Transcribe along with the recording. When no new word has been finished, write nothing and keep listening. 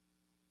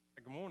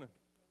Good morning.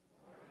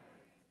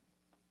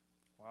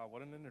 Wow,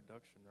 what an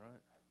introduction,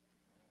 right?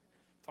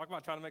 Talk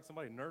about trying to make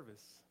somebody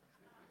nervous.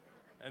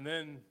 And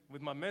then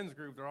with my men's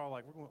group, they're all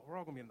like, we're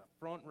all going to be in the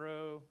front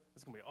row.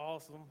 It's going to be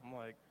awesome. I'm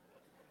like,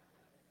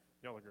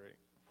 y'all are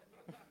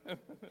great.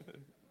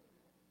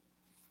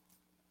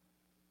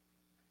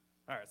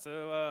 All right,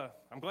 so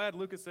I'm glad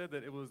Lucas said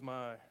that it was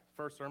my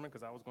first sermon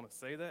because I was going to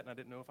say that, and I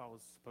didn't know if I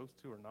was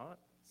supposed to or not.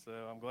 So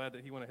I'm glad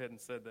that he went ahead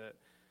and said that.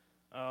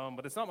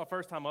 But it's not my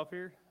first time up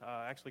here.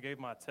 I actually gave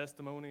my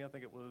testimony, I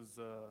think it was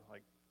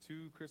like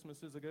 2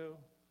 Christmases ago.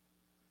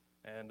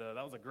 And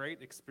that was a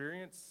great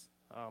experience.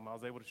 I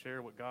was able to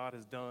share what God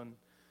has done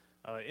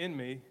in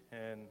me,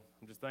 and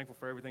I'm just thankful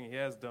for everything he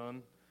has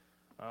done.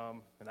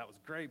 And that was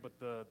great, but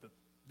the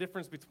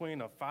difference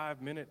between a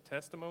 5-minute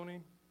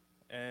testimony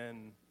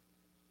and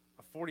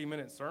a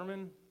 40-minute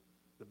sermon,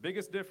 the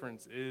biggest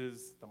difference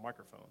is the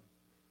microphone.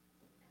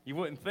 You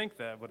wouldn't think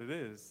that, but it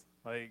is.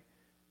 Like,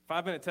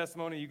 5-minute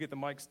testimony, you get the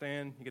mic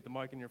stand, you get the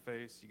mic in your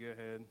face, you go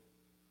ahead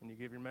and you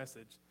give your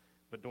message.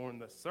 But during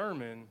the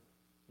sermon,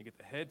 you get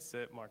the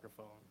headset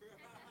microphone.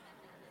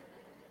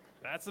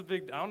 That's a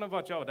big, I don't know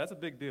about y'all, but that's a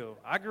big deal.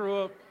 I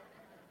grew up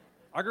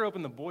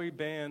in the boy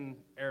band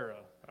era,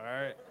 all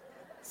right?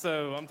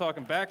 So I'm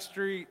talking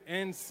Backstreet,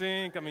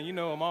 NSYNC, I mean, you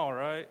know them all,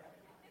 right?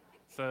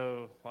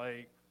 So,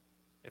 like,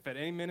 if at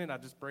any minute I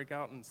just break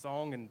out in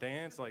song and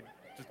dance, like,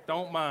 just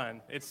don't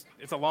mind. It's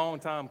a long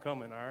time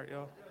coming, all right,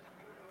 y'all?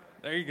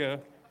 There you go.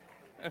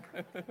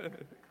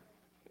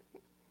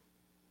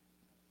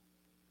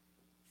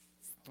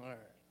 All right.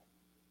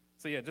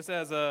 So yeah, just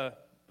as a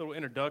little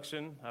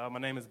introduction, my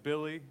name is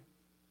Billy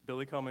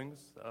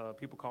Cummings.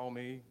 People call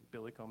me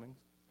Billy Cummings.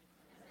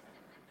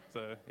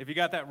 So if you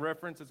got that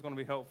reference, it's going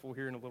to be helpful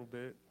here in a little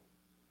bit.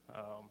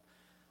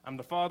 I'm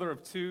the father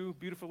of 2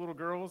 beautiful little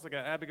girls. I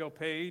got Abigail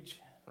Page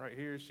right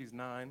here. She's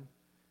 9.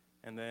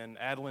 And then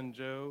Adeline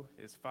Joe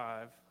is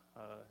 5.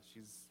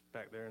 She's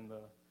back there in the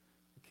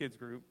kids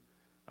group.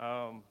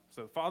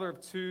 So father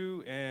of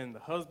 2 and the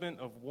husband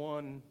of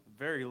 1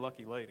 very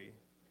lucky lady.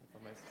 If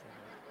I may say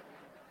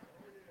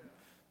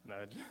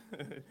that.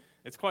 No,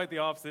 it's quite the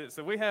opposite.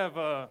 So we have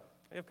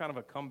kind of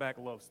a comeback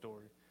love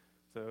story.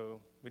 So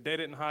we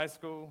dated in high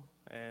school,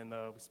 and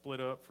we split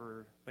up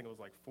for, I think it was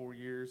like 4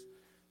 years.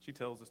 She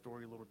tells the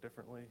story a little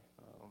differently,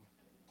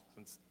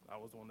 since I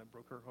was the one that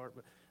broke her heart.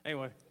 But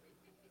anyway,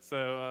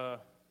 so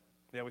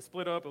yeah, we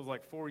split up. It was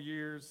like 4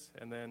 years,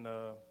 and then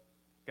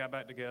got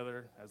back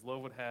together, as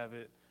love would have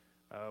it.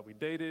 We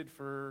dated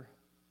for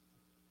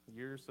a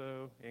year or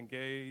so,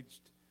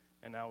 engaged,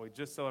 and now we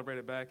just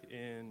celebrated back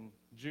in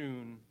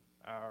June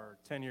our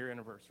 10-year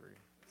anniversary.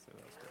 So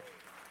that's great.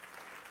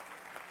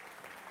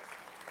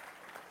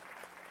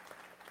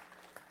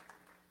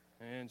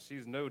 And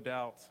she's no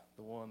doubt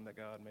the one that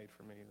God made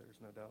for me.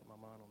 There's no doubt in my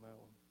mind on that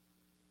one.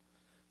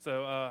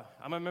 So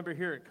I'm a member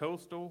here at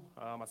Coastal.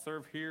 I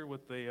serve here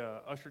with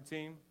the usher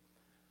team.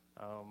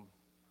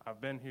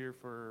 I've been here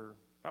for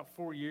about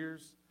 4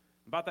 years.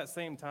 About that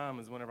same time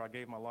is whenever I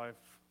gave my life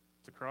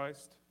to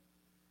Christ.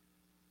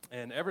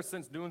 And ever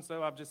since doing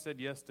so, I've just said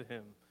yes to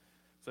him.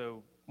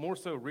 So more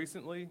so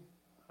recently,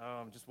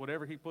 just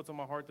whatever he puts on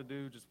my heart to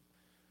do, just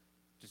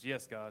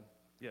yes, God,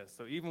 yes.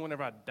 So even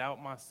whenever I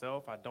doubt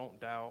myself, I don't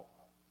doubt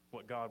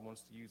what God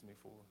wants to use me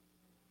for.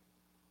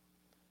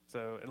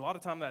 So a lot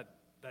of time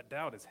that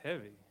doubt is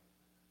heavy.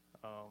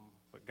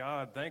 But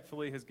God,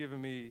 thankfully, has given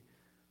me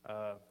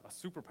a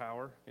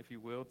superpower, if you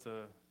will,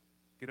 to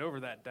get over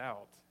that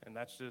doubt, and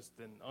that's just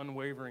an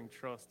unwavering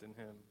trust in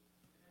him.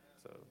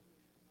 So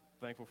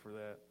thankful for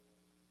that.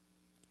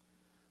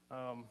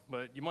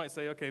 But you might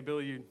say, okay,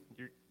 Billy,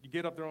 you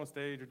get up there on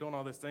stage, you're doing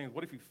all these things.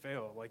 What if you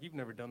fail? Like, you've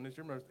never done this.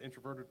 You're the most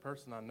introverted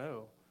person I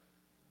know.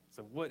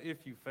 So what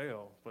if you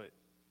fail? But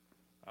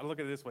I look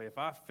at it this way. If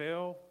I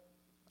fail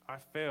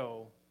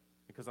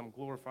because I'm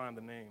glorifying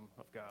the name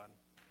of God.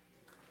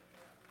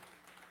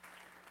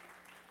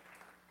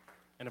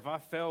 And if I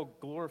fail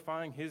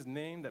glorifying his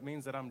name, that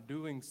means that I'm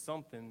doing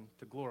something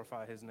to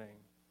glorify his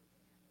name.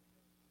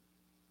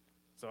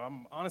 So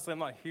I'm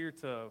not here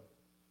to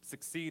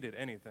succeed at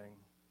anything.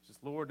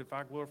 Just, Lord, if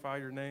I glorify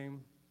your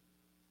name,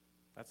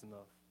 that's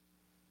enough.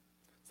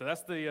 So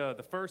that's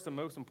the first and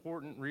most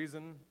important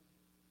reason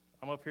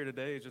I'm up here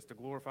today, is just to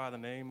glorify the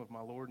name of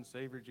my Lord and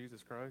Savior,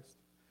 Jesus Christ.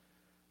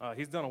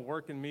 He's done a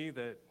work in me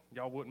that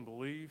y'all wouldn't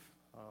believe.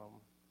 I'll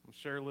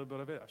share a little bit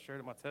of it. I shared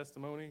it in my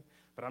testimony.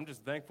 But I'm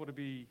just thankful to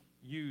be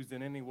used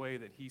in any way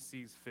that he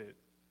sees fit.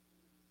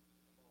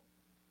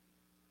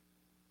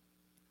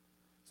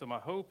 So my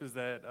hope is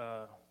that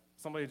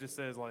somebody just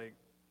says, like,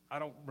 I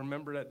don't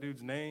remember that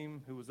dude's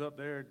name who was up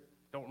there,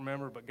 don't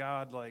remember, but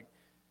God, like,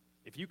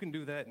 if you can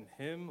do that in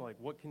him, like,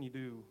 what can you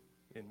do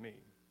in me?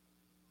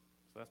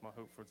 So that's my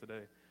hope for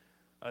today.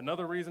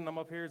 Another reason I'm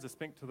up here is to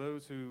speak to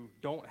those who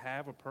don't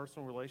have a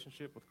personal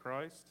relationship with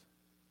Christ.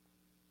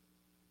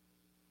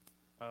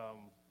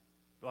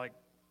 Like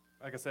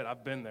I said,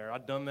 I've been there.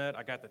 I've done that.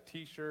 I got the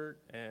T-shirt,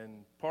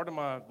 and part of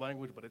my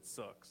language, but it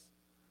sucks.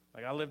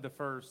 Like, I lived the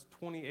first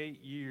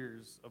 28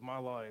 years of my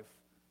life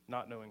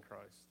not knowing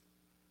Christ.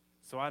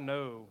 So I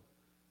know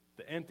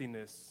the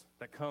emptiness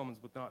that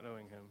comes with not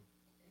knowing him.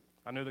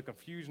 I know the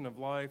confusion of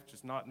life,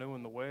 just not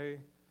knowing the way.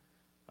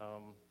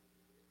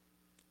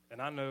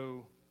 And I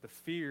know the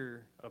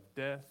fear of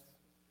death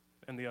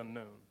and the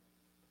unknown.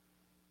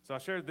 So I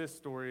shared this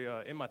story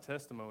in my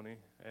testimony,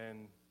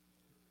 and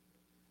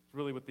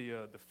really with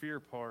the fear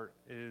part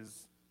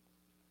is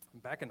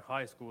back in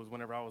high school is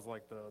whenever I was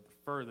like the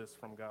furthest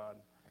from God.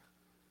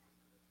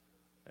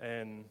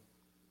 And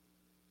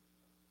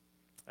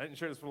I didn't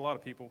share this with a lot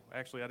of people.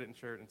 Actually, I didn't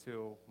share it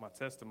until my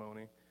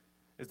testimony,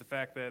 is the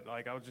fact that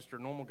like I was just your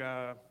normal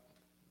guy,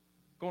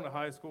 going to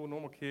high school,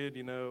 normal kid,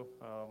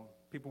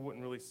 people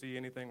wouldn't really see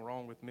anything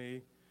wrong with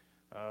me,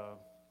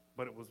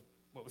 but it was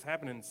what was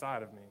happening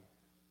inside of me.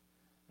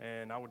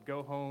 And I would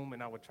go home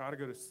and I would try to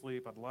go to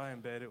sleep. I'd lie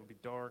in bed, it would be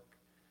dark,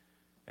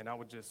 and I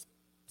would just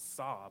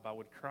sob. I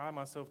would cry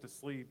myself to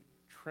sleep,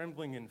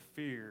 trembling in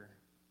fear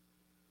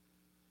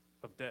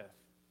of death.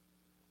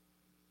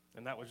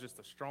 And that was just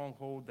a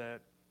stronghold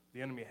that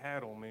the enemy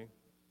had on me.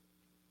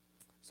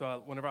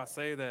 So whenever I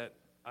say that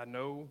I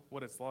know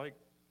what it's like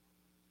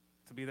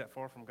to be that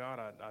far from God,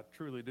 I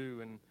truly do.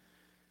 And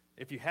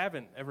if you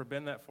haven't ever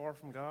been that far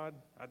from God,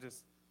 I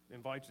just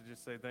invite you to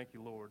just say, thank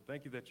you, Lord.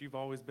 Thank you that you've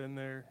always been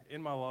there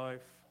in my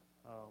life.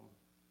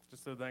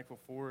 Just so thankful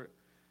for it.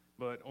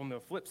 But on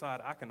the flip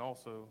side, I can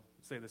also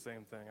say the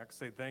same thing. I can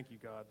say, thank you,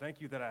 God. Thank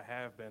you that I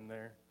have been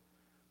there.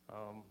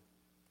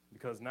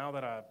 Because now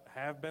that I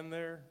have been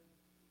there,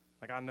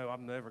 like I know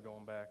I'm never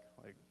going back.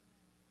 Like,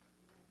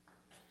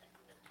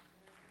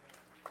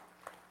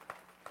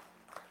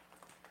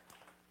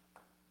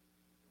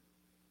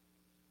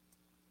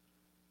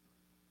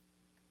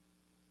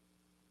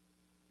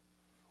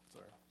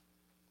 sorry.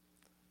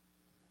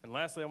 And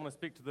lastly, I want to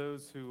speak to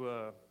those who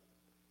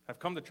have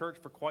come to church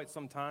for quite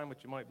some time,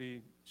 but you might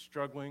be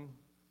struggling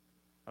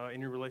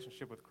in your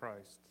relationship with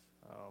Christ.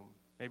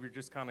 Maybe you're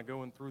just kind of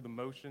going through the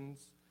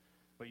motions,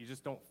 but you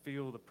just don't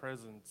feel the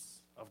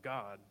presence of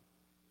God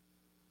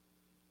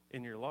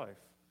in your life.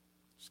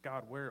 Just,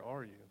 God, where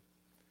are you?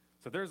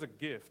 So there's a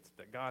gift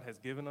that God has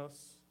given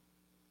us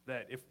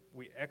that if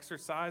we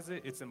exercise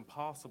it, it's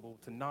impossible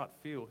to not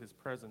feel his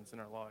presence in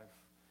our life.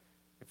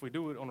 If we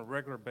do it on a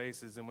regular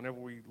basis, and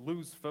whenever we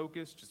lose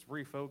focus, just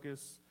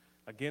refocus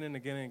again and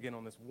again and again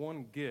on this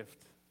one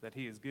gift that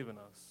he has given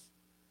us.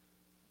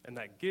 And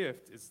that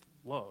gift is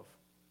love.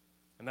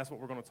 And that's what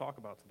we're going to talk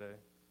about today.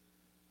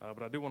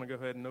 But I do want to go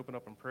ahead and open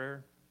up in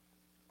prayer.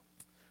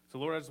 So,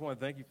 Lord, I just want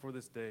to thank you for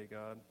this day,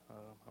 God.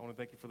 I want to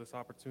thank you for this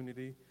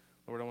opportunity.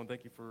 Lord, I want to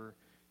thank you for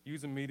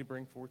using me to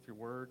bring forth your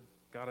word.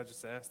 God, I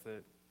just ask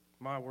that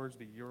my words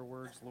be your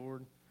words,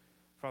 Lord.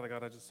 Father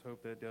God, I just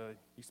hope that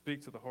you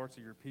speak to the hearts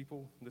of your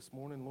people this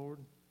morning, Lord.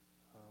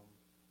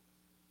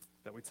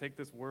 That we take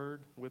this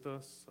word with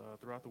us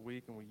throughout the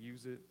week and we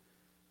use it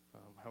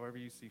however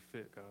you see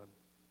fit, God.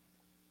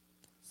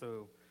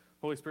 So,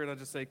 Holy Spirit, I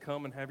just say,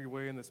 come and have your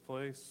way in this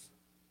place.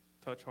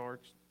 Touch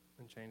hearts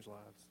and change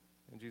lives.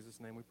 In Jesus'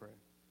 name we pray.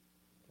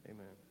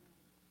 Amen.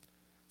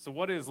 So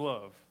what is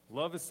love?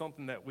 Love is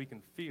something that we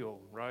can feel,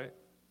 right?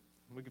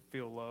 We can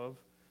feel love.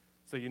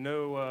 So if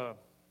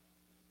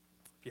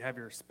you have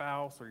your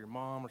spouse or your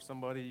mom or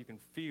somebody, you can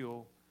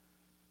feel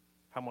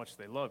how much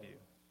they love you.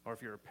 Or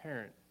if you're a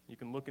parent, you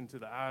can look into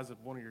the eyes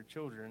of one of your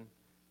children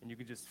and you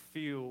can just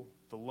feel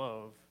the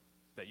love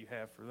that you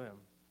have for them.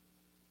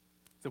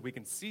 So we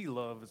can see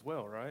love as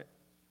well, right?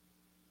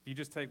 If you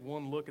just take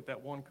one look at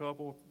that one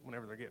couple,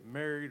 whenever they're getting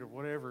married or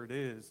whatever it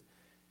is,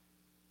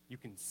 you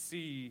can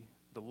see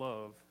the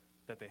love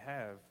that they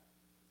have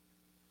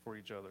for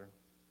each other.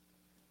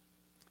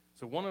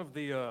 So one of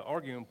the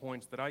arguing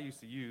points that I used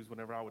to use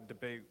whenever I would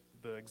debate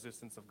the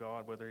existence of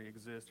God, whether he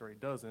exists or he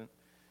doesn't,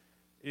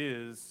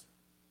 is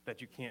that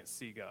you can't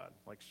see God.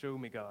 Like, show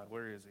me God.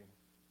 Where is he?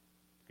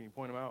 Can you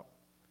point him out?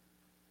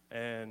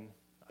 And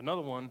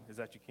another one is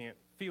that you can't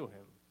feel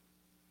him.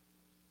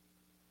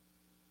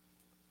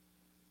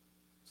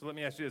 So let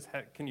me ask you this,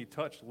 can you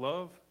touch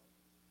love?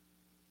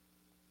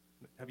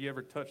 Have you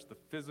ever touched the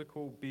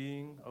physical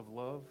being of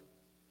love?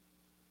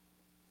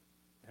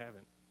 You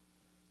haven't.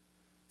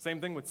 Same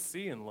thing with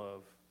seeing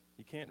love.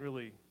 You can't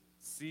really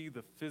see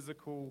the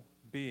physical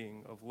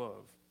being of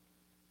love.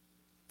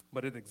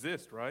 But it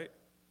exists, right?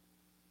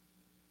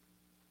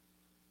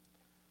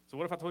 So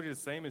what if I told you the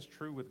same is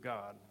true with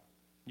God?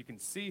 You can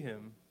see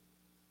him,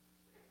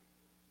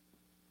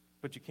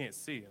 but you can't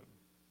see him.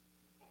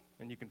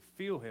 And you can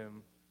feel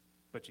him,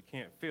 but you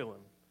can't feel him.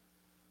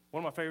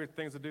 One of my favorite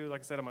things to do, like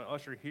I said, I'm an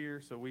usher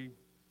here, so we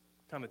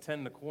kind of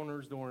tend the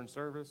corners during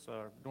service,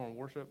 during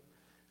worship.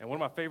 And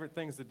one of my favorite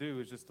things to do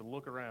is just to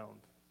look around.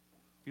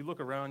 If you look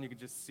around, you can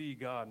just see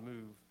God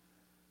move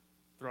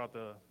throughout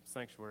the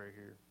sanctuary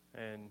here.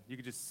 And you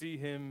can just see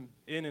him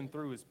in and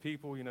through his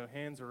people.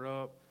 Hands are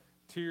up,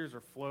 tears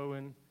are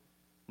flowing,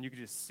 and you can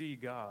just see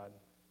God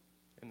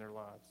in their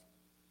lives.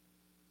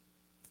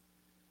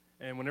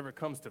 And whenever it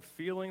comes to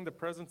feeling the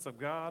presence of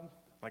God,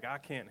 like, I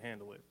can't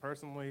handle it.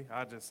 Personally,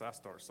 I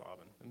start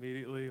sobbing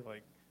immediately.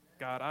 Like,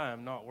 God, I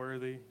am not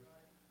worthy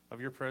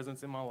of your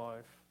presence in my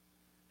life.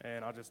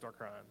 And I just start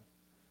crying.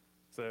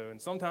 So,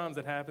 and sometimes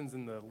it happens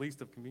in the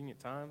least of convenient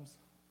times.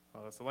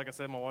 So like I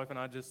said, my wife and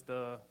I just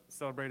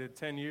celebrated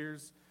 10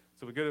 years.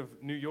 So we go to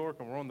New York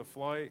and we're on the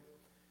flight,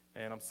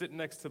 and I'm sitting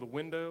next to the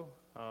window.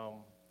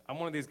 I'm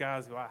one of these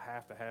guys who I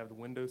have to have the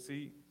window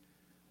seat.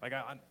 Like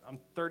I'm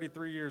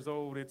 33 years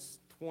old, it's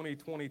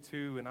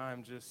 2022, and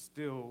I'm just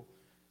still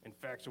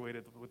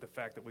infatuated with the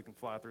fact that we can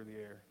fly through the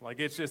air. Like,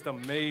 it's just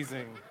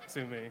amazing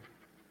to me.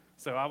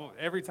 So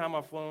every time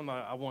I've flown,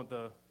 I want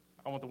the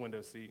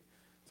window seat.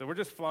 So we're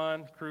just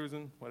flying,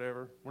 cruising,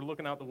 whatever. We're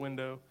looking out the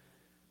window,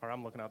 or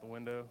I'm looking out the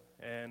window,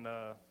 and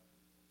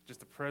just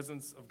the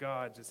presence of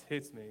God just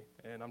hits me.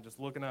 And I'm just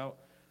looking out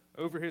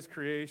over his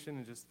creation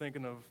and just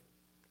thinking of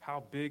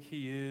how big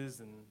he is.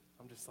 And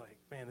I'm just like,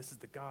 man, this is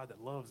the God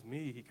that loves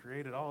me. He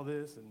created all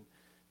this, and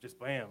just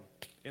bam,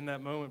 in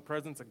that moment,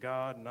 presence of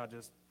God, and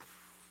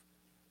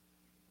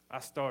I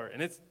start.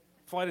 And it's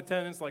flight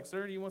attendant's like,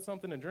 sir, do you want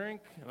something to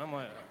drink? And I'm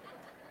like,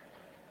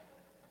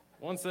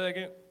 one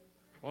second.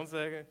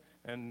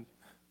 And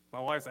my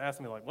wife's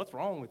asking me, like, what's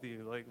wrong with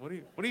you? Like, what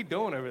are you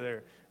doing over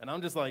there? And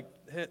I'm just like,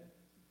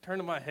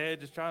 turning my head,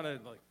 just trying to,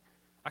 like,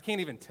 I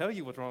can't even tell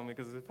you what's wrong with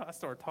me, because if I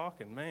start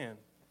talking, man,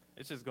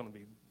 it's just going to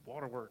be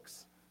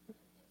waterworks.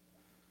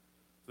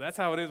 So that's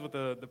how it is with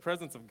the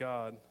presence of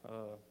God,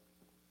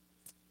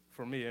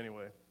 for me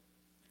anyway.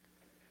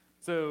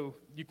 So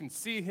you can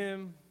see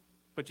him,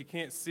 but you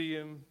can't see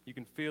him. You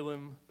can feel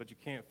him, but you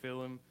can't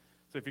feel him.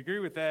 So if you agree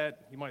with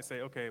that, you might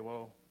say, okay,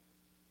 well,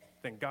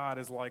 then God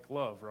is like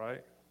love,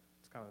 right?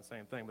 It's kind of the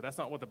same thing, but that's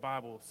not what the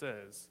Bible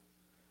says.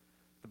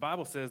 The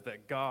Bible says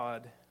that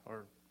God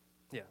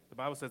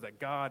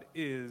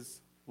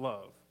is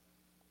love.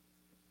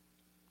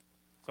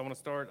 So I want to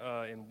start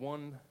in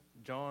 1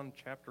 John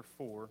chapter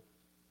 4.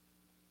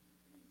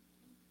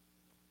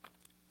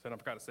 So I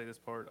forgot to say this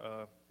part.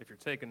 If you're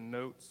taking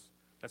notes,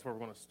 that's where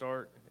we're going to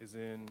start, is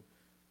in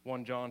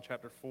 1 John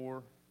chapter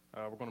 4.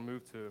 We're going to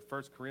move to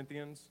 1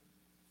 Corinthians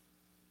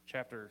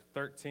chapter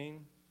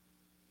 13.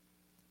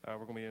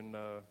 We're going to be in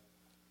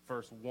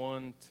verse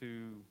 1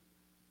 to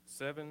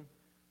 7, and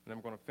then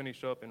we're going to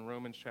finish up in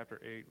Romans chapter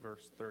 8,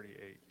 verse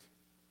 38.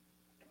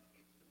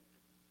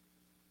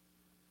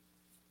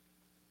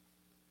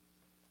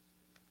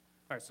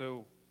 All right,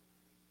 so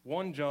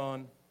 1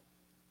 John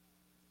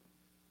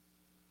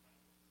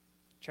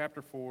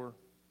chapter 4,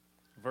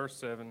 verse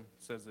 7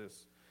 says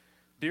this: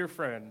 Dear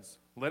friends,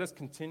 let us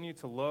continue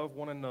to love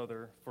one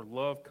another, for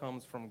love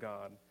comes from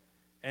God.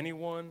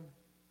 Anyone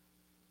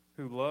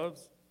who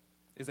loves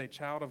is a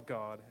child of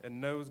God and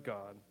knows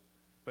God,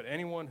 but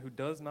anyone who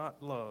does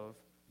not love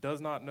does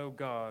not know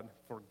God,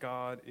 for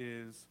God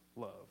is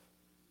love.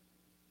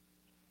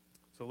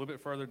 So a little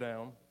bit further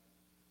down,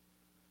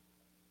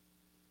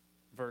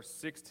 verse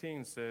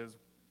 16 says,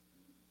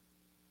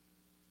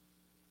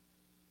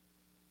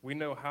 we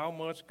know how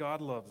much God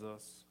loves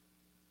us,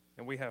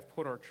 and we have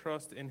put our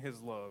trust in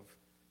his love.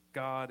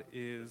 God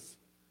is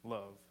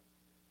love.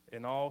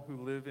 And all who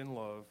live in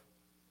love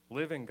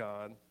live in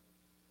God,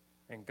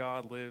 and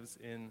God lives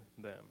in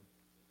them.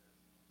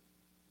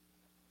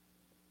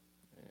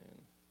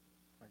 And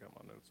I got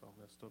my notes all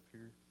messed up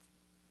here.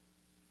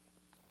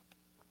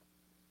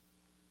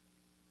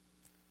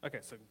 Okay,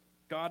 so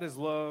God is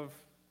love.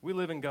 We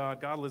live in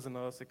God. God lives in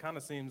us. It kind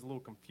of seems a little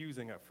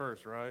confusing at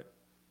first, right?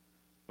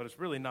 But it's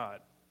really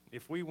not.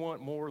 If we want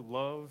more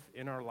love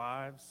in our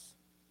lives,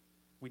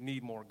 we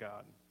need more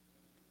God.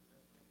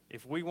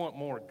 If we want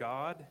more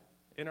God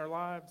in our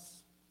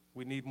lives,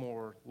 we need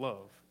more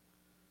love.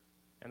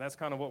 And that's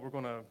kind of what we're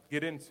going to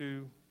get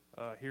into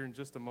here in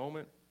just a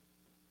moment.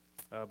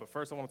 But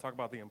first, I want to talk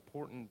about the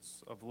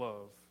importance of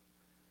love.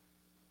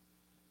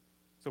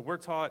 So we're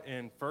taught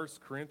in 1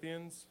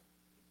 Corinthians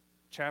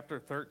chapter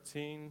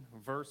 13,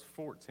 verse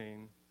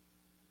 14,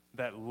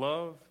 that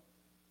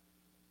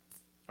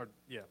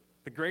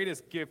the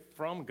greatest gift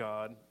from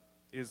God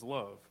is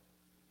love.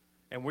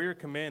 And we are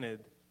commanded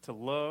to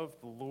love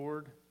the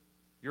Lord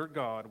your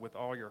God with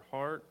all your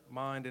heart,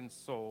 mind, and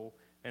soul,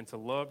 and to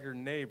love your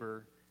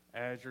neighbor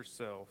as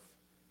yourself.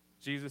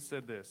 Jesus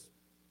said this: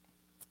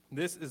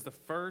 this is the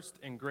first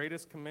and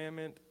greatest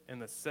commandment,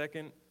 and the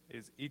second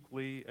is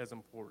equally as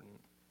important.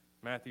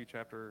 Matthew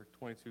chapter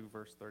 22,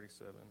 verse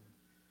 37.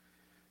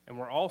 And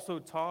we're also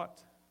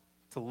taught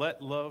to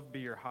let love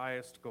be your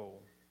highest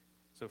goal.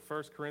 So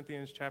 1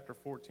 Corinthians chapter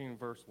 14,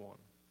 verse 1.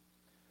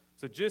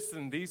 So just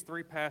in these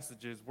three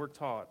passages, we're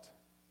taught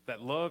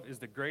that love is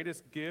the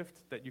greatest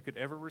gift that you could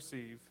ever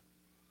receive.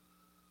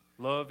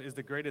 Love is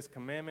the greatest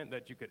commandment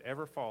that you could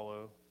ever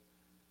follow.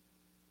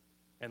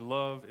 And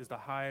love is the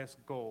highest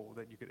goal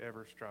that you could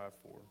ever strive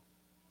for.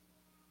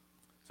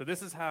 So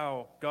this is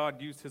how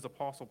God used his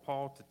apostle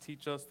Paul to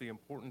teach us the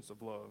importance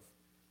of love.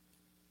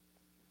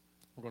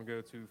 We're going to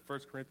go to 1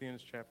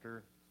 Corinthians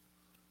chapter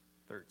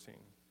 13.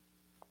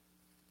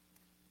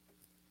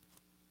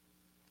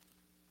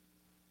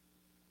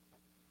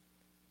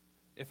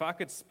 If I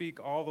could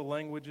speak all the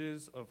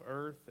languages of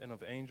earth and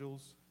of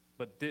angels,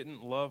 but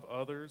didn't love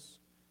others,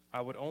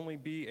 I would only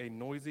be a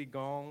noisy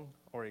gong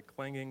or a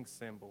clanging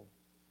cymbal.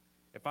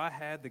 If I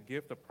had the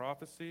gift of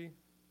prophecy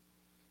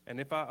And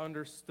if I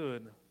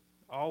understood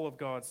all of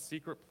God's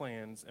secret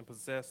plans and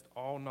possessed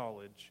all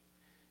knowledge,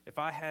 if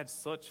I had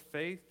such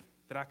faith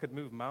that I could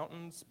move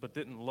mountains but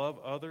didn't love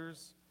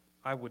others,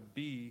 I would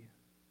be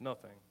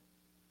nothing.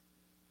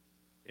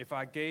 If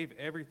I gave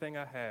everything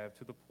I have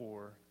to the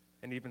poor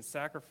and even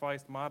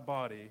sacrificed my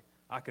body,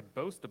 I could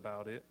boast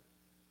about it.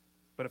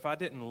 But if I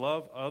didn't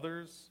love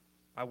others,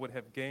 I would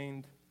have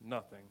gained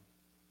nothing.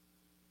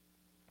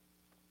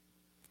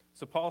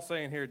 So Paul's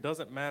saying here, it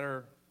doesn't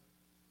matter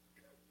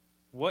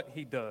what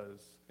he does.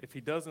 If he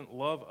doesn't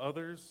love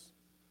others,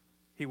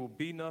 he will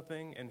be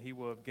nothing and he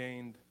will have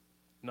gained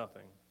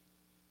nothing.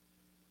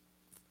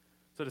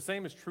 So the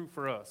same is true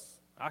for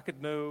us. I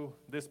could know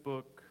this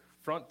book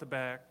front to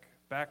back,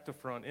 back to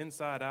front,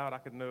 inside out. I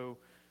could know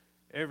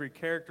every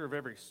character of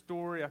every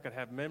story. I could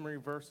have memory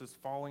verses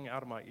falling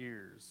out of my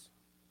ears.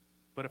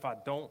 But if I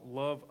don't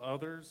love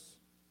others,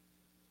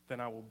 then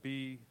I will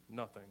be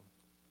nothing.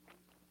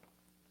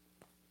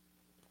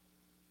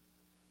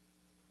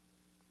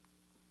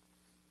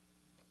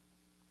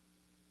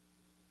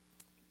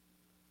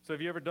 So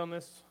have you ever done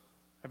this?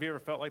 Have you ever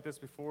felt like this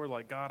before?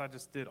 Like, God, I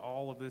just did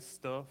all of this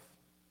stuff.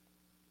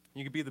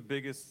 You could be the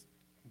biggest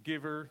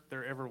giver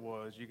there ever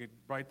was. You could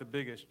write the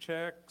biggest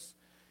checks.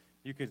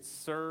 You could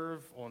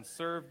serve on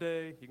serve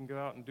day. You can go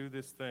out and do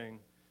this thing.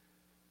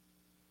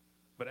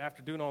 But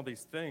after doing all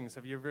these things,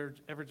 have you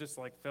ever just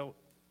like felt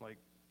like,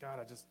 God,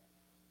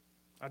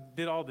 I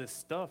did all this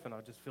stuff and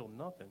I just feel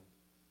nothing.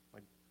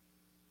 Like,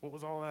 what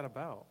was all that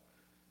about?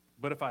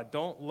 But if I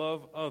don't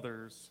love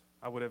others,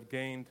 I would have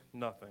gained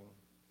nothing.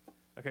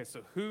 Okay,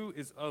 so who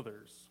is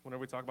others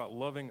whenever we talk about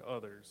loving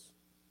others?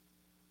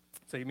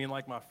 So you mean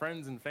like my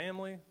friends and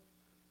family?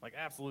 Like,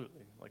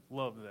 absolutely. Like,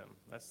 love them.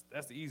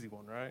 That's the easy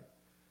one, right?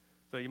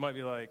 So you might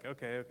be like,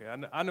 okay,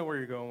 I know where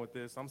you're going with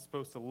this. I'm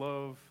supposed to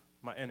love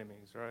my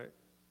enemies, right?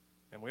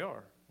 And we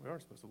are. We are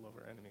supposed to love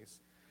our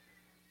enemies.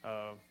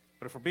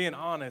 But if we're being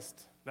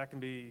honest, that can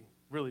be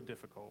really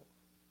difficult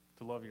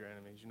to love your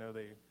enemies. You know,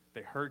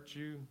 they hurt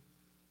you.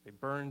 They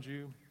burned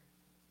you.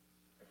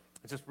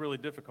 It's just really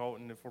difficult.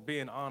 And if we're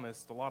being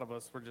honest, a lot of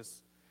us, we're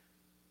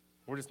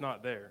just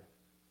not there.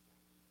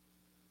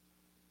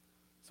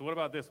 So what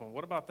about this one?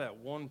 What about that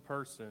one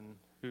person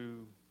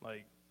who,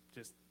 like,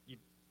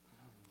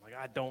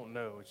 I don't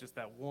know. It's just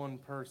that one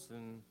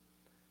person.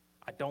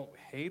 I don't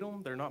hate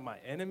them. They're not my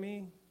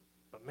enemy.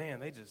 But, man,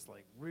 they just,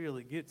 like,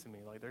 really get to me.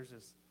 Like, there's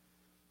just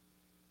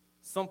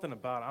something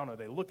about it. I don't know.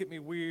 They look at me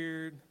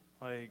weird.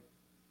 Like,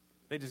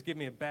 they just give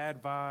me a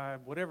bad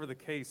vibe. Whatever the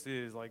case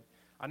is, like,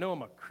 I know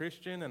I'm a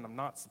Christian and I'm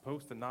not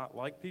supposed to not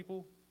like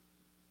people.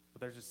 But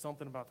there's just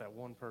something about that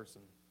one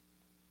person.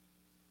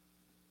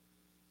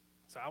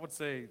 So I would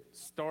say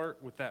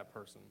start with that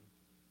person.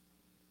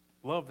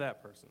 Love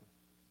that person.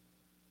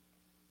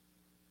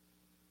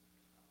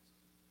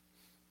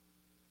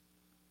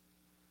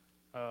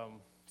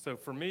 So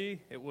for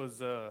me, it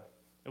was a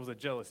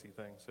jealousy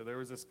thing. So there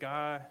was this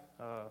guy,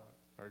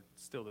 or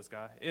still this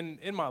guy,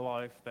 in my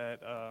life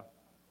that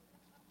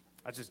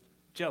I just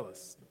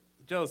jealous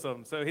of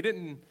him. So he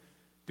didn't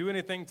do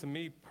anything to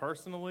me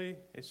personally.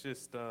 It's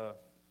just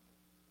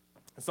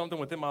something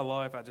within my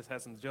life. I just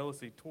had some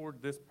jealousy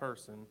toward this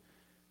person,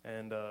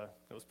 and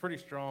it was pretty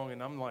strong.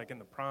 And I'm like in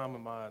the prime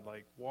of my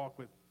like walk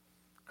with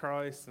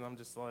Christ, and I'm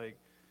just like,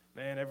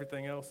 man,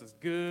 everything else is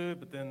good,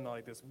 but then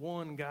like this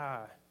one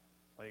guy.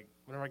 Like,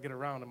 whenever I get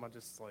around him, I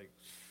just like,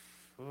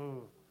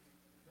 oh,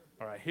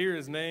 or I hear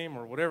his name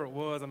or whatever it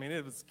was. I mean,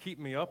 it was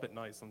keeping me up at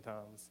night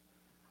sometimes.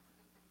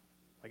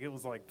 Like, it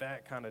was like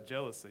that kind of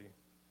jealousy.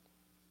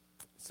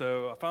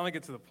 So I finally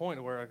get to the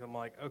point where I'm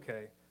like,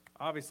 okay,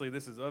 obviously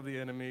this is of the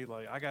enemy.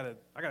 Like, I gotta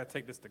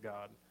take this to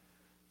God.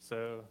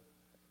 So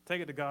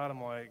take it to God.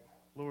 I'm like,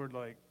 Lord,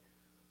 like,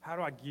 how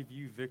do I give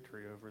you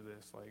victory over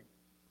this? Like,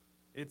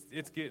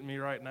 it's getting me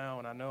right now,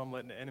 and I know I'm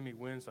letting the enemy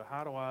win. So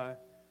how do I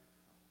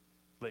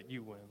let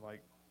you win?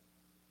 Like,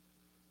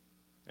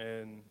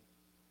 and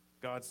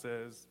God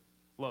says,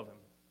 love him.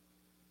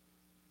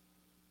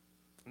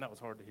 And that was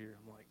hard to hear.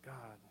 I'm like,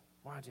 God,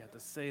 why'd you have to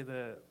say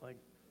that? Like,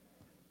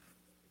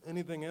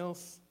 anything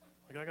else?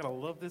 Like, I gotta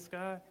love this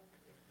guy?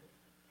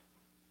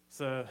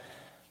 So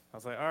I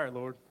was like, all right,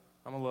 Lord,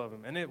 I'm gonna love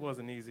him. And it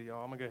wasn't easy,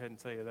 y'all. I'm gonna go ahead and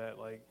tell you that.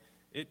 Like,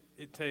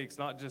 it takes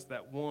not just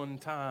that one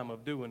time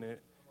of doing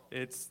it,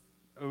 it's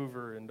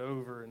over and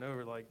over and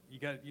over. Like, you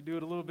do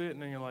it a little bit,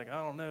 and then you're like,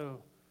 I don't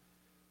know.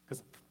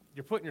 Because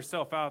you're putting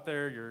yourself out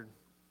there, you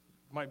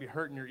might be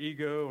hurting your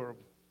ego, or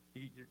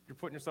you're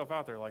putting yourself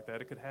out there like that.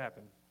 It could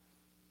happen.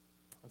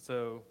 And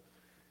so,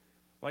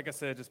 like I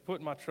said, just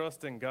putting my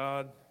trust in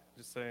God,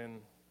 just saying,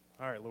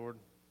 all right, Lord,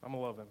 I'm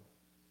going to love him.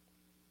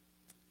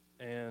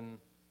 And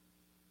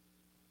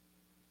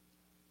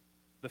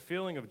the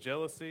feeling of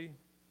jealousy,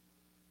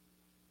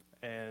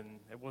 and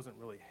it wasn't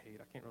really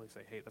hate. I can't really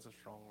say hate. That's a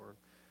strong word.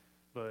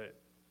 But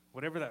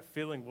whatever that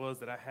feeling was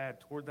that I had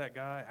toward that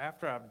guy,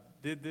 after I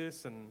did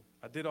this and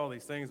I did all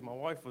these things, my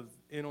wife was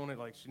in on it,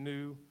 like she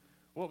knew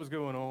what was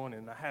going on,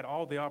 and I had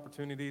all the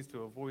opportunities to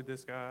avoid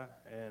this guy,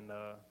 and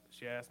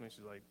she asked me,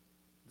 she's like,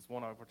 this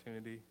one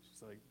opportunity,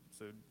 she's like,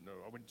 So no,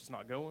 are we just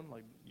not going?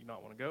 Like, you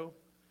not want to go?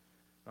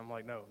 I'm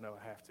like, no,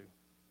 I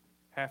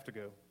have to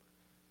go.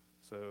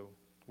 So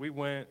we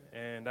went,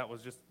 and that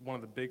was just one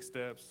of the big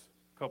steps.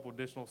 A couple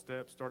additional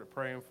steps. Started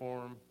praying for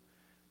him,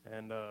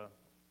 and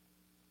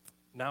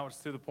now it's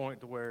to the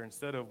point to where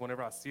instead of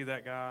whenever I see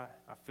that guy,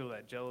 I feel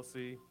that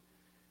jealousy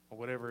or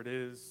whatever it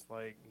is.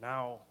 Like,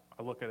 now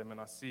I look at him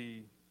and I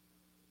see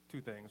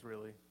two things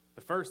really.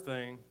 The first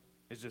thing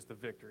is just the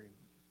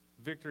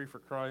victory for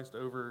Christ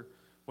over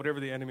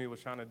whatever the enemy was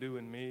trying to do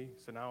in me.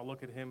 So now I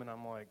look at him and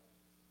I'm like,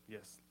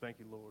 yes, thank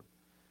you, Lord.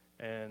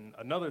 And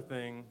another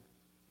thing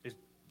is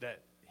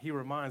that he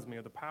reminds me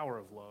of the power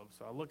of love.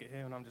 So I look at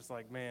him and I'm just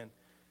like, man,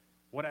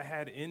 what I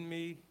had in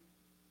me,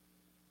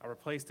 I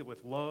replaced it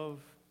with love.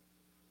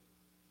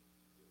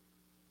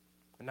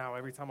 And now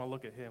every time I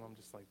look at him, I'm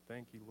just like,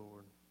 thank you,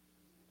 Lord.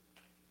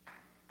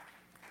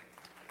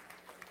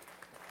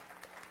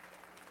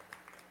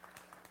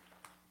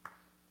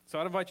 So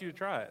I'd invite you to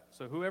try it.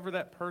 So whoever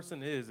that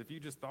person is, if you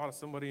just thought of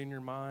somebody in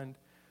your mind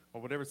or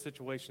whatever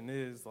situation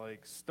is,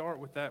 like, start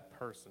with that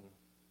person.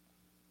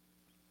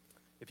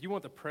 If you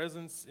want the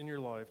presence in your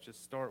life,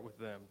 just start with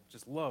them.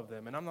 Just love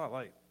them. And I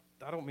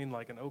don't mean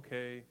like an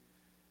okay,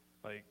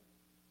 like,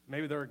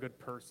 maybe they're a good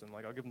person.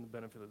 Like, I'll give them the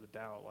benefit of the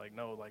doubt. Like,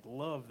 no, like,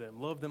 love them.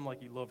 Love them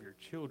like you love your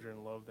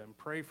children. Love them.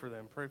 Pray for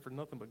them. Pray for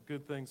nothing but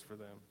good things for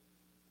them.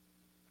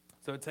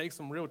 So it takes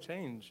some real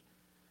change.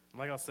 And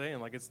like I was saying,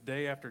 like, it's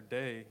day after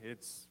day.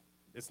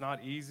 It's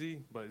not easy,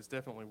 but it's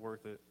definitely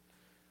worth it.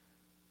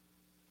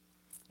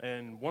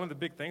 And one of the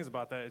big things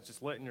about that is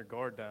just letting your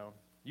guard down.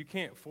 You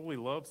can't fully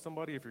love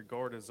somebody if your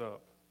guard is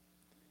up.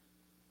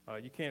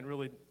 You can't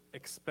really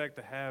expect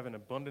to have an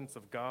abundance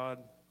of God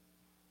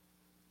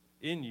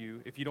in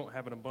you if you don't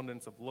have an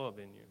abundance of love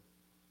in you.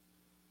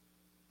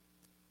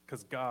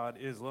 Because God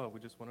is love. We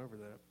just went over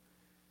that.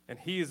 And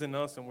he is in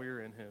us and we are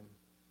in him.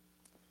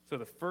 So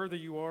the further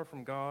you are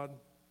from God,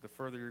 the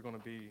further you're going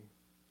to be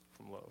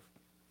from love.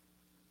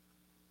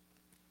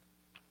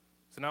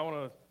 So now I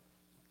want to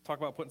talk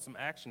about putting some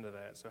action to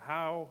that. So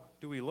how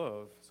do we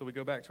love? So we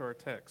go back to our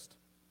text.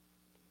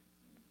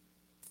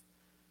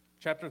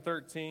 Chapter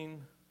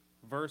 13,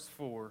 verse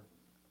 4.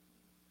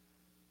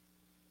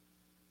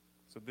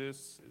 So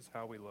this is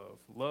how we love.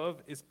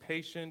 Love is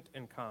patient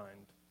and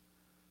kind.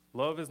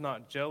 Love is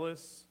not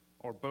jealous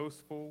or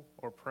boastful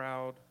or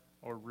proud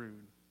or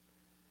rude.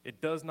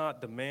 It does not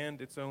demand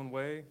its own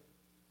way.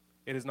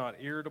 It is not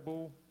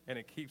irritable, and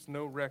it keeps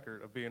no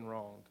record of being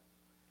wronged.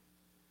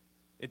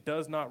 It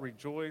does not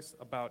rejoice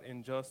about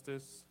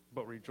injustice,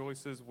 but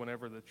rejoices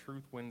whenever the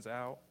truth wins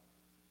out.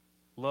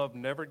 Love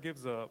never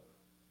gives up,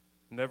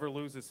 never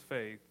loses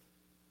faith,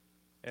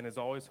 and is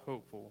always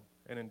hopeful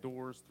and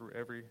endures through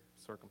every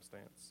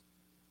circumstance.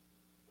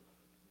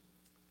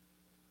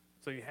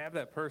 So you have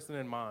that person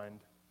in mind,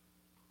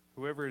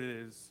 whoever it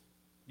is,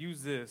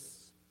 use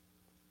this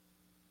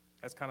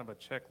as kind of a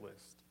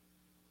checklist.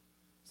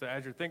 So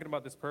as you're thinking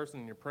about this person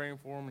and you're praying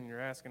for them and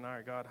you're asking, all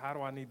right, God, how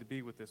do I need to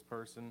be with this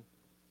person?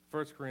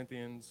 1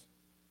 Corinthians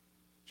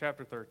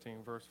chapter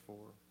 13, verse 4.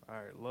 All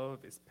right,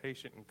 love is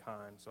patient and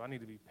kind. So I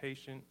need to be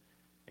patient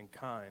and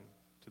kind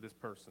to this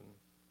person.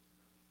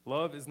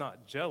 Love is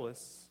not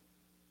jealous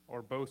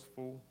or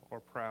boastful or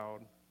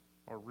proud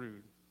or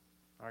rude.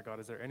 All right,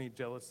 God, is there any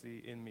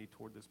jealousy in me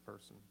toward this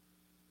person?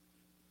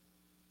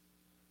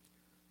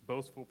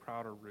 Boastful,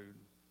 proud, or rude.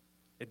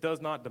 It does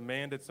not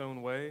demand its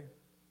own way.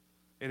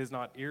 It is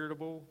not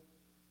irritable,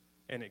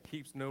 and it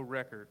keeps no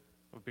record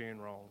of being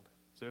wronged.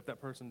 So if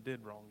that person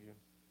did wrong you,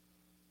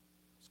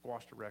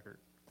 squash the record,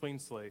 clean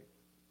slate.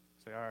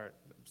 Say, all right,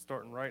 I'm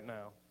starting right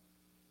now.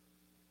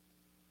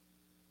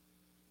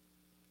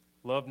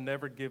 Love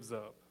never gives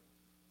up.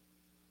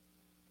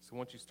 So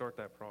once you start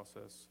that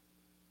process,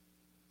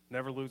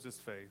 never loses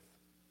faith.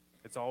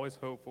 It's always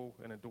hopeful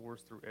and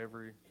endures through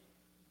every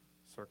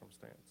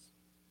circumstance.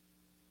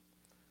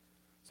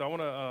 So I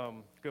want to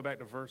go back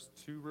to verse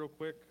 2 real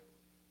quick.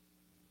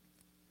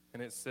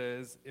 And it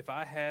says, if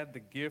I had the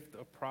gift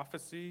of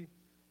prophecy,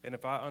 and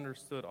if I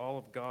understood all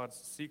of God's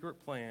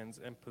secret plans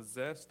and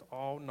possessed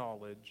all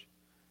knowledge,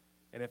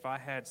 and if I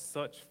had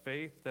such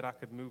faith that I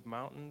could move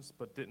mountains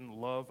but didn't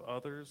love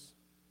others,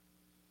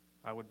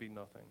 I would be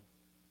nothing.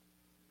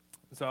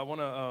 So I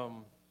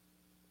want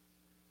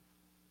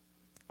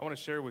to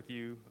share with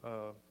you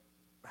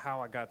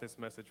how I got this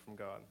message from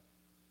God.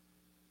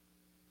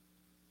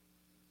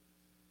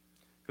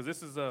 Because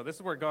this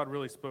is where God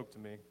really spoke to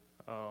me.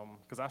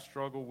 Because I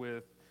struggle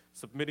with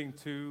submitting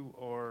to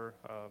or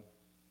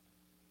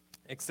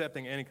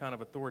accepting any kind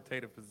of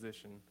authoritative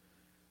position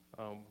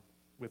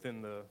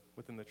within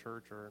the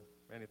church or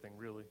anything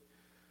really.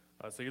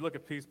 So you look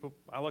at people.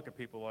 I look at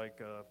people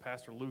like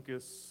Pastor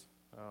Lucas,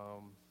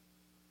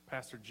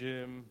 Pastor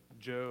Jim,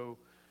 Joe,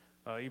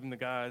 even the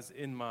guys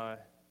in my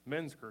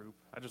men's group.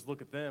 I just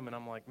look at them and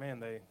I'm like, man,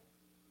 they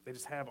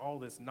just have all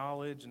this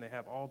knowledge and they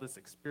have all this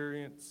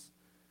experience.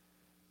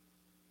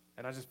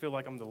 And I just feel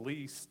like I'm the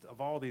least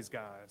of all these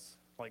guys.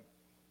 Like,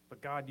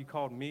 but God, you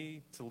called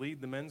me to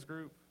lead the men's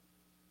group.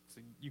 So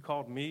you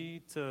called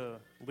me to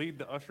lead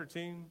the usher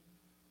team.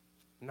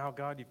 Now,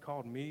 God, you've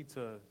called me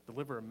to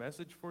deliver a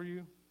message for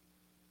you.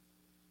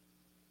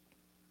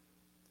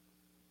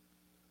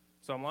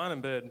 So I'm lying in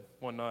bed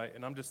one night,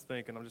 and I'm just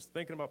thinking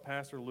about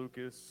Pastor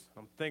Lucas.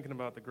 I'm thinking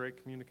about the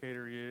great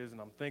communicator he is,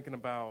 and I'm thinking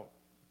about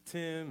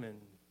Tim and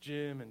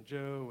Jim and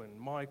Joe and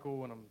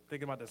Michael, and I'm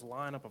thinking about this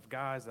lineup of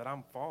guys that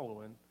I'm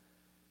following.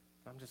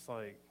 I'm just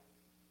like,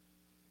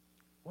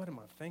 what am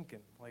I thinking?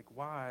 Like,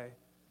 why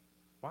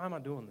am I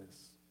doing this?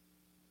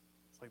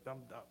 It's like,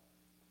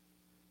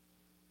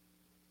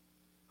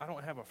 I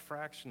don't have a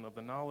fraction of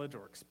the knowledge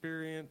or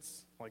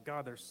experience. Like,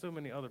 God, there's so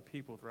many other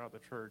people throughout the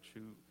church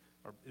who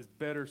is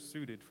better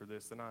suited for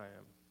this than I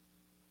am.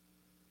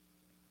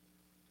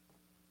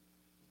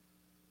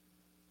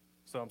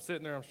 So I'm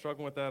sitting there, I'm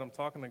struggling with that, I'm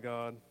talking to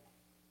God,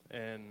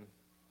 and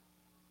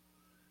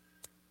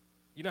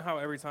you know how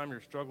every time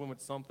you're struggling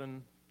with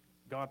something,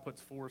 God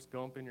puts Forrest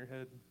Gump in your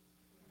head?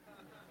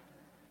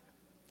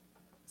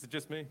 Is it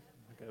just me?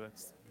 Okay,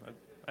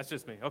 that's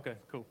just me. Okay,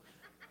 cool.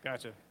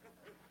 Gotcha.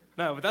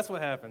 No, but that's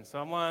what happened. So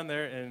I'm lying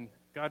there, and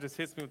God just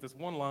hits me with this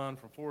one line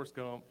from Forrest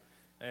Gump.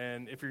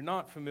 And if you're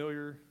not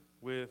familiar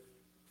with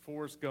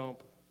Forrest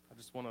Gump, I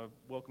just want to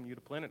welcome you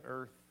to planet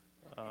Earth.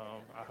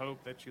 I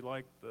hope that you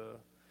like the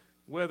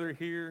weather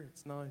here.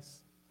 It's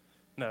nice.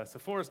 No, so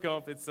Forrest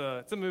Gump, it's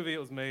a movie. It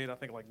was made, I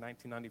think, like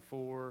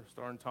 1994,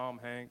 starring Tom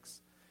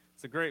Hanks.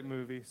 It's a great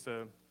movie.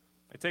 So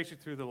it takes you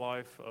through the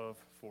life of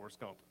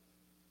Forrest Gump.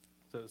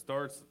 So it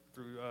starts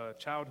through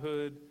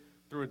childhood,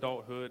 through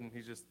adulthood, and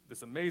he's just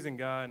this amazing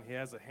guy, and he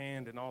has a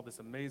hand in all this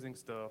amazing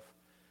stuff.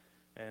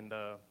 And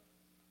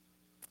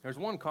there's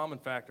one common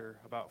factor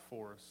about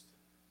Forrest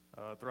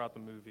throughout the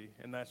movie,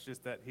 and that's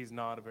just that he's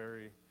not a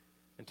very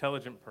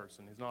intelligent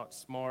person. He's not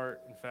smart.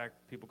 In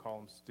fact, people call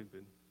him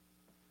stupid.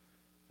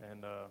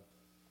 And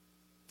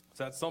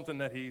so that's something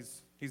that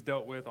he's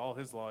dealt with all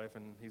his life,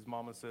 and his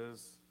mama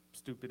says,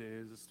 stupid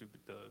is as stupid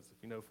does.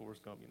 If you know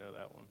Forrest Gump, you know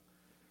that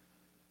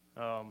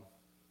one.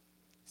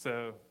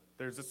 So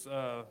there's this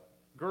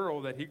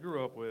girl that he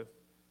grew up with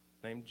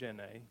named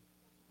Jenny.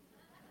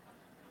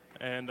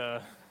 And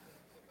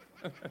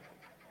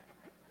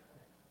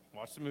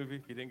watch the movie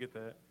if you didn't get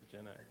that.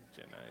 Jenny.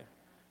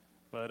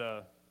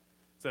 But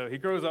so he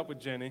grows up with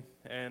Jenny,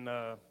 and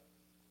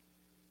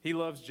he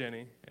loves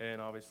Jenny,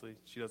 and obviously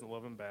she doesn't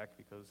love him back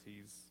because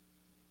he's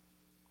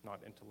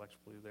not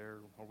intellectually there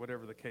or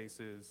whatever the case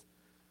is.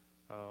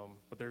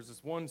 But there's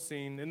this one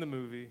scene in the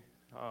movie.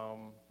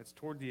 It's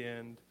toward the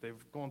end.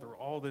 They've gone through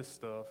all this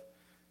stuff,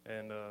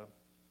 and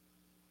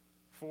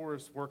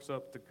Forrest works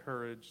up the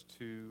courage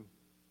to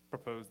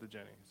propose to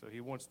Jenny. So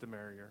he wants to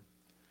marry her.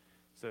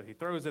 So he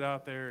throws it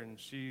out there, and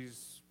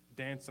she's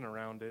dancing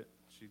around it.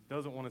 She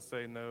doesn't want to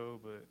say no,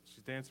 but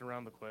she's dancing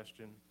around the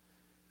question.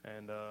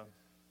 And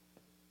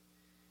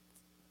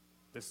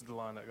this is the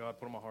line that God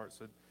put on my heart.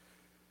 So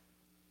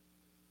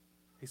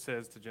he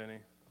says to Jenny,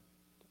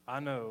 I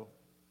know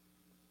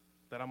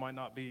that I might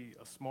not be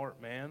a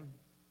smart man,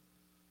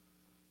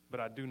 but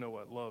I do know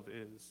what love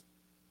is.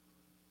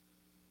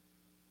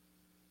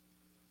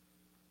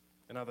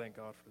 And I thank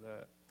God for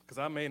that. Because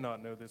I may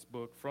not know this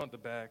book front to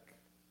back,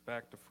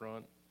 back to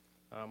front.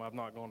 I've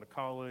not gone to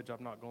college.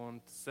 I've not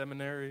gone to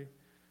seminary.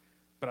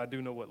 But I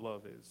do know what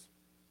love is.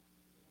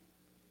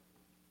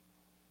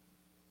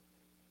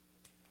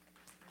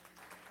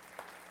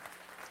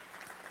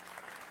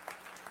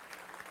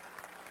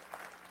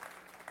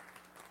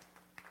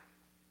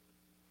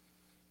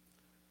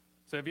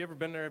 So have you ever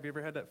been there? Have you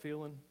ever had that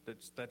feeling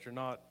that you're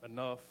not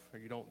enough or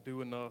you don't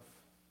do enough?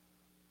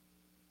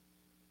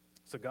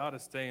 So God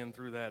is saying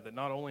through that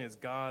not only is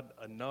God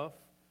enough,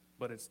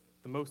 but it's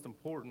the most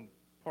important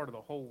part of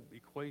the whole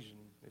equation,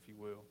 if you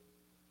will.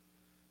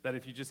 That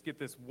if you just get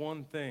this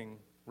one thing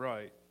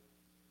right,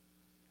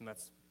 and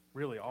that's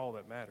really all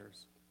that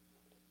matters.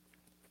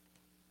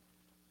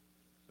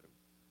 So,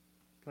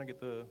 can I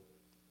get the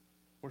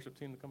worship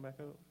team to come back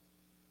up?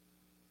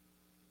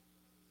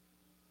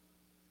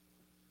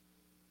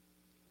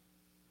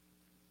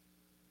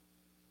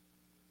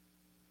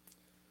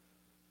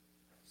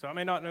 So I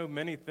may not know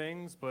many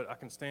things, but I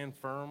can stand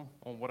firm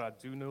on what I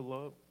do know,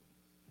 love,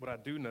 what I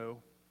do know.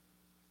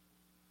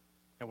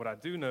 And what I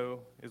do know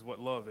is what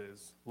love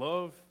is.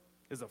 Love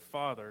is a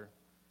father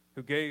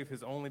who gave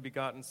his only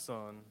begotten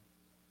son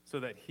so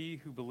that he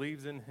who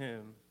believes in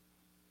him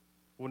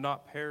will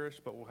not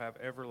perish but will have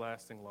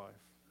everlasting life.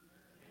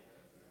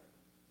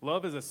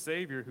 Love is a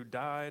Savior who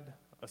died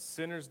a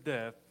sinner's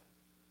death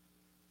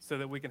so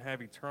that we can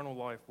have eternal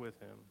life with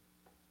him.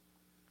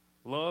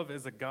 Love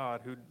is a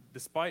God who,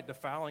 despite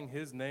defiling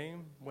his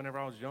name whenever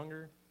I was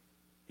younger,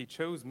 he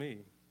chose me.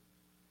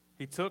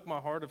 He took my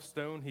heart of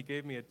stone. He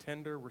gave me a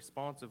tender,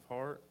 responsive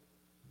heart.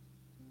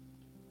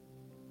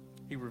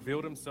 He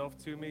revealed himself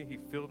to me. He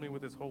filled me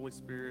with his Holy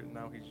Spirit, and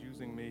now he's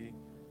using me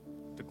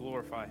to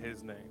glorify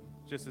his name,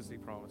 just as he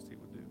promised he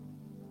would do.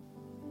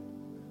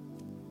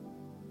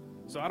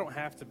 So I don't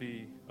have to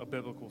be a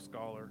biblical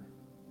scholar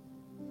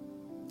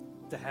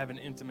to have an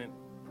intimate,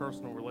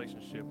 personal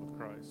relationship with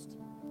Christ.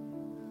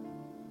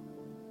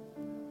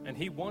 And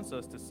he wants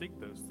us to seek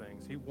those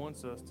things. He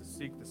wants us to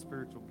seek the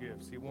spiritual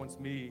gifts. He wants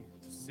me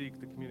to seek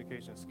the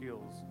communication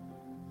skills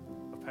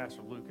of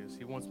Pastor Lucas.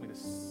 He wants me to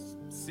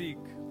seek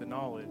the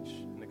knowledge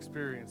and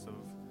experience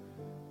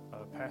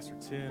of Pastor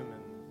Tim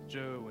and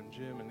Joe and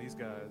Jim and these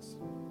guys.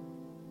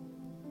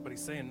 But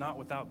he's saying not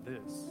without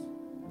this.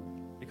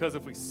 Because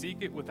if we seek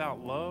it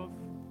without love,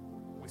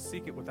 we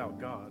seek it without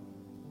God.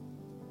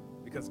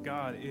 Because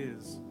God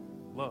is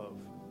love.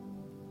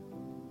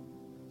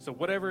 So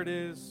whatever it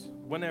is,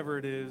 whenever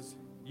it is,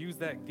 use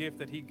that gift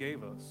that he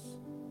gave us.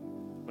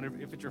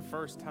 If it's your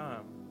first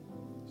time,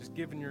 just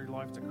giving your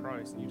life to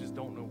Christ and you just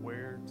don't know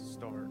where to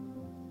start.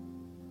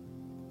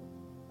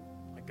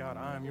 Like, God,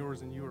 I am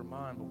yours and you are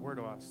mine, but where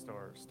do I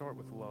start? Start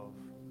with love.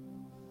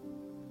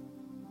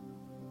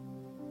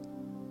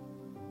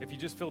 If you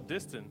just feel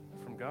distant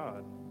from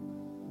God,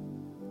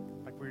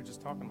 like we were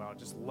just talking about,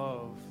 just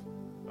love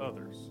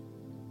others.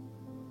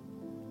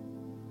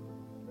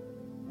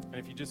 And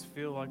if you just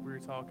feel like we were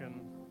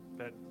talking,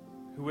 that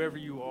whoever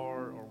you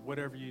are or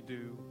whatever you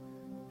do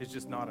is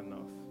just not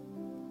enough,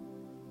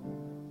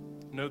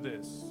 know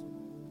this,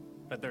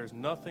 that there's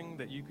nothing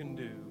that you can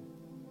do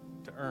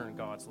to earn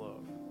God's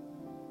love.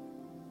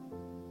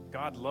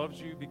 God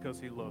loves you because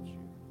he loves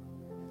you.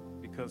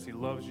 Because he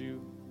loves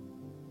you,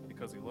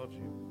 because he loves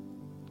you.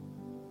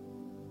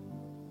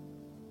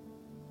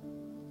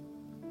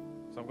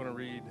 So I'm going to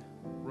read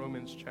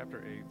Romans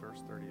chapter 8,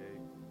 verse 38.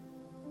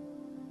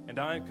 And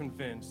I am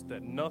convinced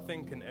that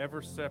nothing can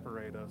ever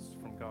separate us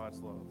from God's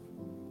love.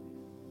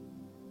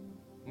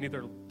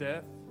 Neither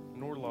death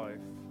nor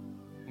life,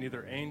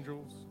 neither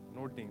angels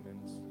nor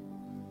demons,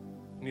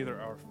 neither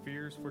our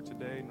fears for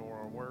today nor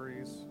our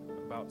worries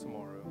about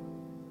tomorrow,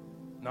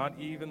 not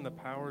even the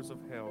powers of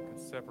hell can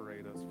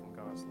separate us from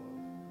God's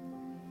love.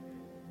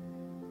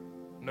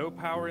 No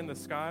power in the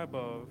sky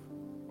above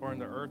or in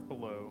the earth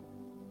below,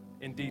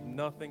 indeed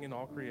nothing in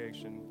all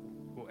creation,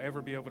 will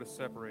ever be able to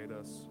separate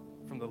us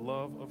from the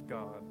love of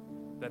God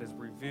that is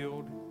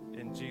revealed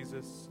in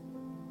Jesus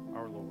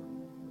our Lord.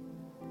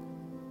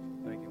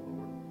 Thank you,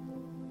 Lord.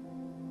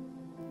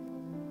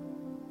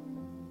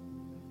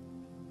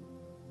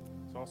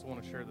 So I also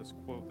want to share this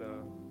quote that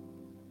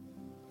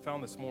I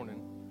found this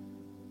morning.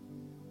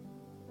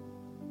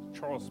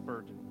 Charles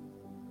Spurgeon.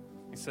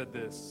 He said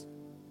this: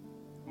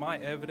 "My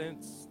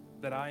evidence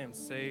that I am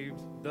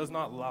saved does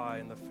not lie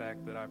in the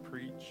fact that I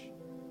preach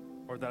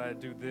or that I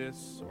do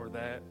this or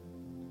that.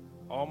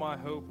 All my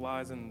hope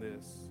lies in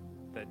this,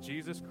 that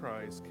Jesus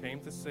Christ came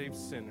to save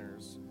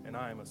sinners, and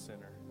I am a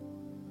sinner.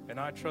 And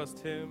I trust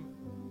him,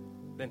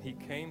 then he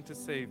came to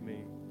save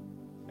me,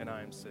 and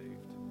I am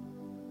saved."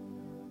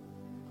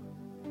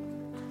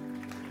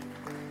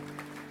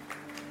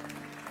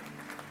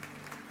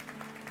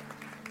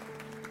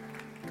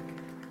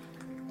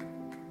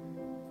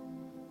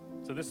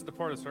 So this is the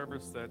part of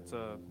service that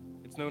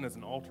it's known as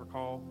an altar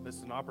call. This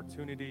is an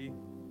opportunity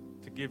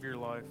to give your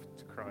life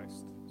to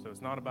Christ. So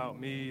it's not about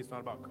me, it's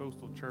not about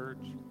Coastal Church,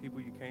 people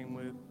you came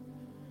with.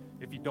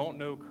 If you don't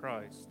know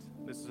Christ,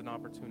 this is an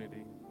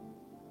opportunity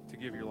to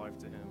give your life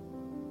to him.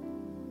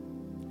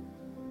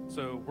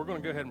 So we're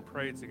going to go ahead and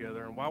pray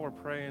together. And while we're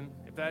praying,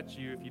 if that's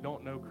you, if you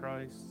don't know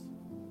Christ,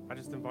 I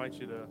just invite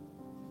you to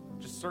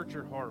just search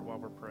your heart while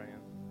we're praying.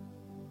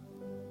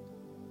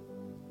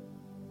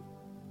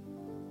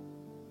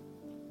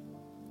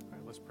 All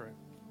right, let's pray.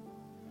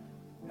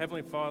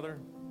 Heavenly Father,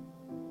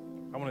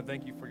 I want to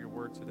thank you for your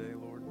word today,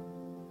 Lord.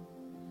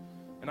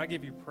 And I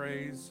give you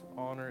praise,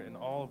 honor, and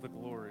all of the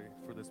glory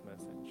for this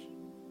message.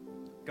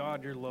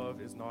 God, your love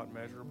is not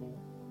measurable.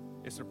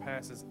 It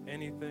surpasses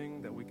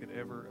anything that we could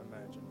ever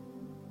imagine.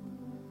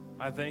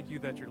 I thank you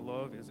that your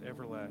love is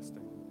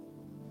everlasting.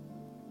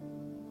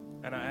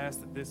 And I ask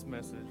that this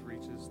message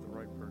reaches the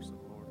right person,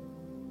 Lord.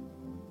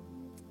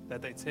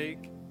 That they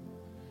take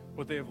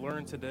what they have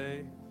learned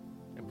today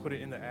and put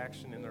it into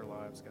action in their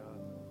lives,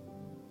 God.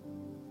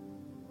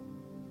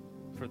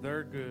 For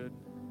their good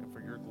and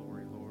for your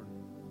glory, Lord.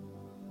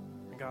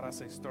 And God, I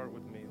say, start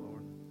with me,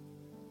 Lord.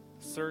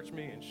 Search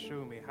me and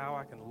show me how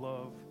I can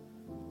love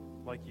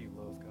like you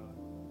love, God.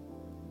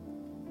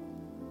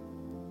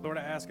 Lord,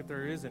 I ask if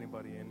there is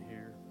anybody in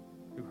here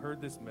who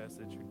heard this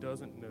message, who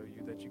doesn't know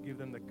you, that you give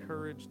them the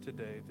courage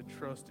today to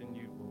trust in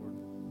you, Lord.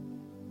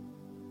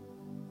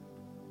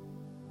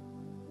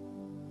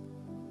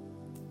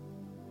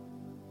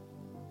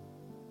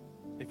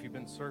 If you've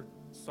been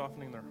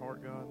softening their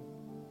heart, God,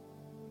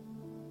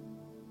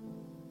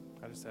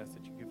 I just ask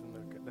that you give them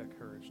that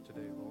courage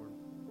today, Lord.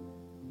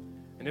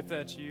 And if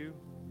that's you,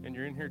 and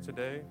you're in here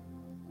today,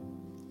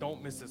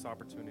 don't miss this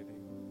opportunity.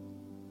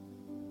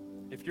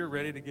 If you're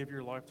ready to give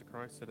your life to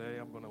Christ today,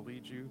 I'm going to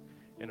lead you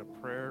in a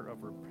prayer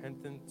of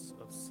repentance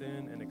of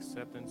sin and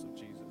acceptance of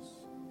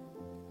Jesus.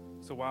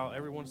 So while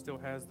everyone still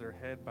has their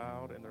head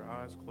bowed and their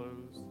eyes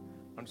closed,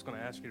 I'm just going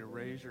to ask you to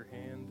raise your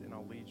hand, and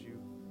I'll lead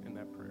you in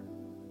that prayer.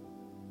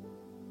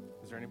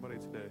 Is there anybody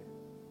today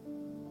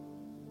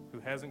who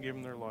hasn't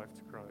given their life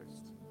to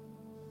Christ?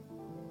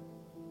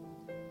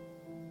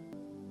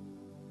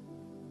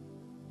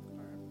 All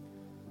right.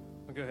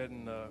 I'll go ahead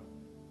and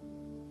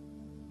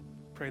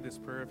pray this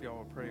prayer if y'all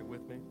will pray it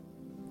with me.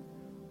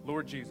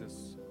 Lord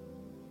Jesus,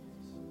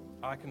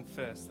 I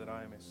confess that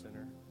I am a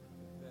sinner.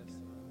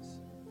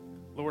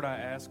 Lord, I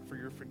ask for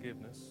your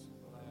forgiveness.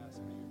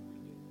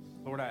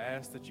 Lord, I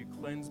ask that you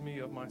cleanse me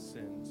of my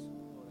sins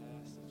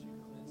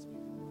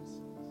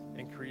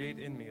and create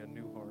in me a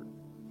new heart.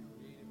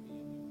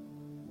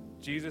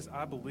 Jesus,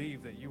 I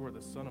believe that you are the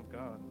Son of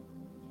God.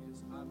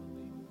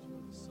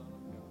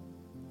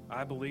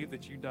 I believe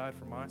that you died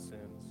for my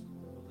sins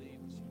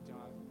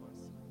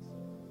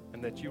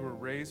and that you were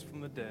raised from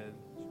the dead,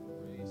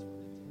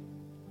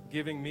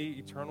 giving me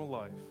eternal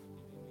life.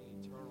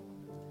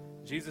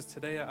 Jesus,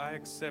 today I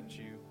accept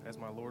you as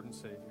my Lord and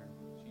Savior.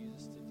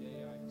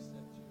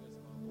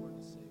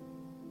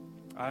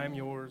 I am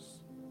yours,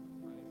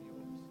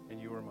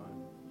 and you are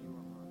mine.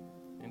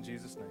 In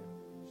Jesus' name,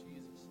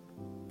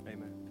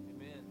 amen.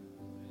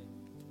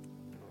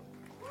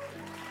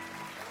 Amen.